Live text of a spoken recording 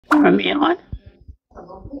Hermione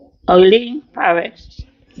Eileen Parris,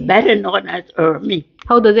 better known as Ermie.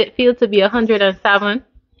 How does it feel to be 107?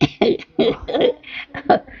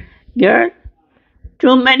 Girl,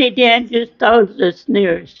 too many dangerous thoughts and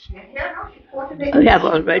sneers. I have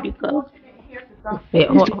already gone. Wait,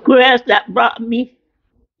 It's the grace that brought me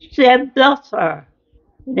safe thus far.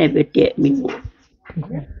 Never take me more.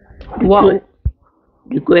 what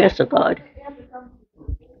The grace of God.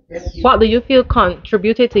 what do you feel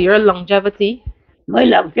contributed to your longevity? My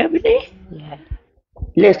longevity. Yeah.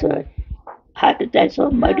 Listen, I had to tell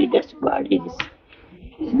somebody this morning.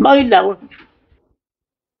 My love,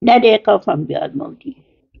 that they come from the Almighty.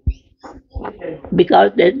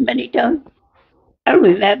 Because there's many times I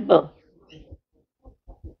remember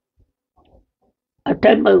a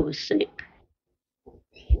time I was sick.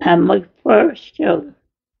 And my first child,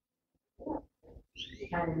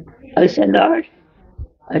 I said, Lord,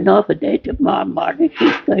 I know for day tomorrow morning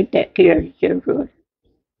he's going to take care of the children.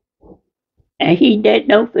 And he did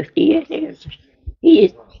know 58 years. He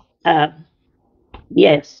is,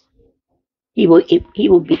 yes, he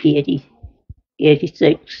will be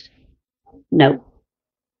 86 now.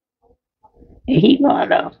 And he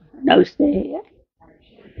got off, now stay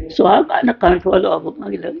here. So I got no control over my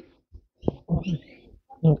life.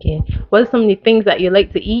 Okay. What are some of the things that you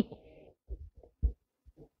like to eat?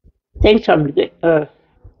 Things from the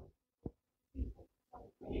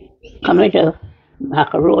coming to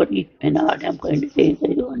macaroni and all them kind of things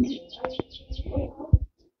I don't eat.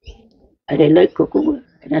 And I like cooking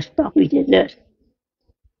and I stopped eating that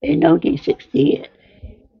in 1968.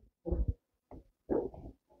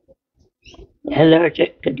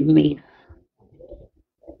 Allergic to the meat.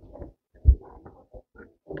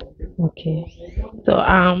 Okay. So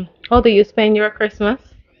how do you spend your Christmas?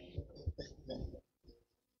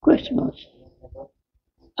 Christmas.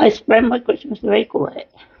 I spend my Christmas very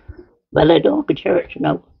quiet. Well, I don't go to church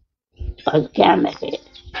now because I can't make it.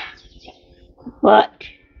 But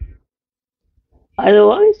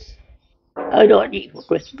otherwise, I don't eat for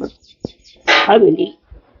Christmas. I will eat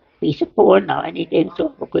piece of pork or anything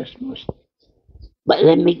so for Christmas. But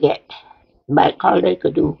let me get back holiday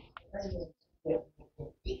could do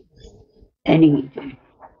anything.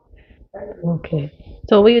 Okay.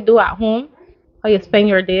 So what you do at home? How you spend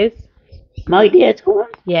your days? My dad's home.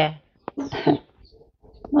 Yeah.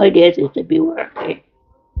 My dad is to be working.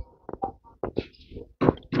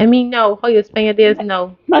 I mean, no. How you spend your days?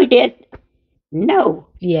 No. My dad, no.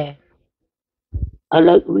 Yeah. I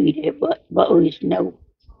like reading, but always no.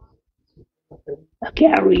 I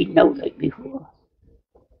can't read no like before.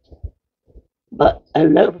 But I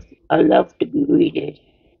love to be reading.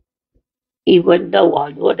 Even though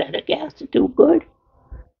I know that I can't do good,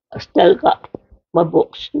 I still got my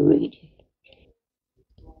books to read.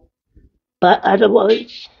 But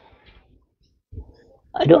otherwise,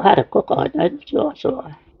 I don't have to cook on that, so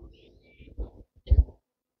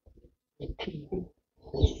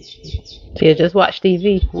So you just watch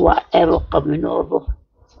TV. whatever coming over.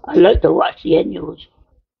 I like to watch the news.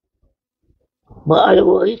 But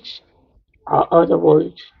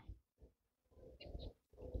otherwise,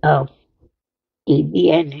 um,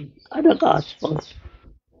 TBN and other gospels.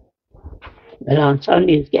 But on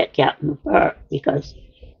Sundays get Captain Park because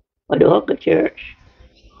I don't go to church.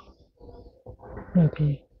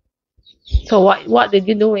 Okay. So what did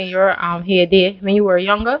you do in your heyday when you were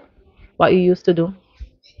younger? What you used to do?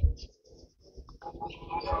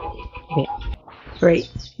 Okay. Right.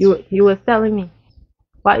 You were telling me.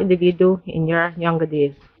 What did you do in your younger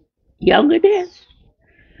days? Younger days,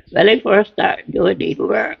 when I first started doing the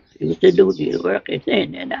work, I used to do the work and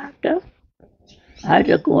then and after I had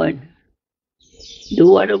to go and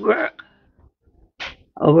do other work.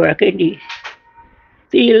 I work in the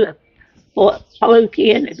field for how I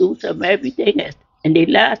can do some everything else. And the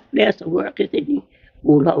last place I work is in the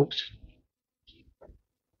schoolhouse.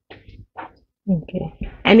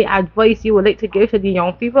 Okay. Any advice you would like to give to the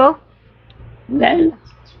young people? Well,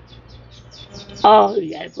 all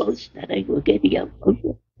the advice that I will give you,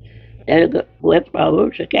 that I got with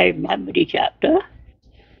Proverbs, I can't remember the chapter.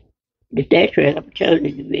 The text read of children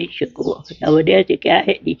in the should go. Nowadays you can't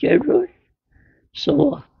hit the children.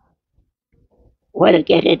 So when I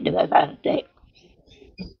get into that, I take